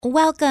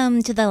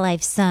Welcome to the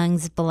Life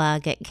Songs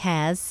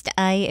blogcast.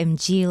 I am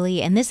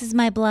Julie, and this is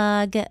my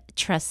blog,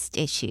 Trust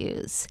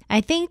Issues.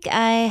 I think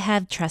I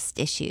have trust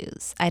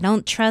issues. I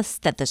don't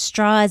trust that the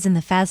straw is in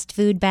the fast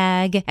food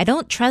bag. I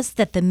don't trust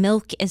that the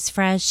milk is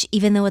fresh,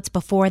 even though it's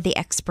before the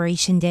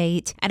expiration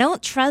date. I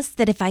don't trust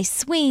that if I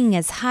swing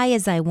as high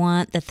as I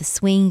want, that the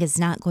swing is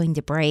not going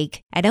to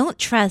break. I don't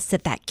trust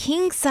that that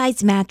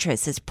king-size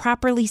mattress is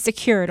properly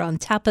secured on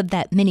top of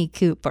that Mini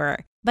Cooper.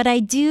 But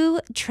I do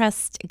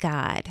trust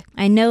God.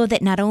 I know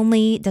that not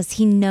only does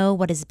He know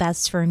what is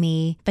best for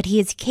me, but He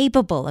is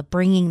capable of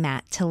bringing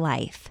that to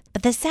life.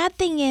 But the sad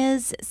thing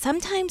is,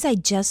 sometimes I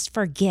just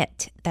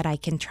forget that I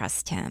can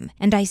trust Him,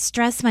 and I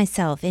stress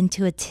myself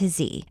into a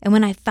tizzy. And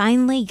when I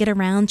finally get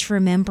around to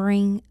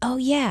remembering, oh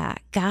yeah,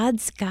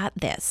 God's got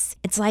this,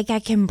 it's like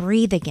I can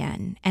breathe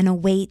again, and a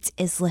weight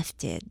is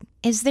lifted.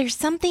 Is there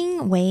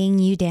something weighing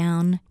you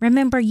down?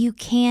 Remember, you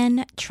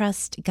can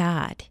trust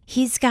God.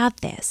 He's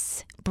got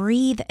this.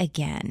 Breathe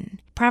again.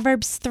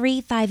 Proverbs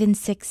 3, 5, and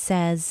 6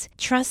 says,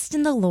 "Trust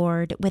in the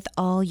Lord with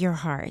all your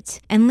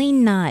heart, and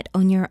lean not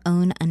on your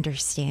own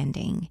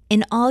understanding.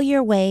 In all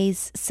your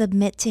ways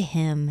submit to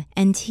Him,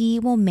 and He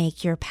will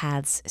make your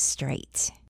paths straight."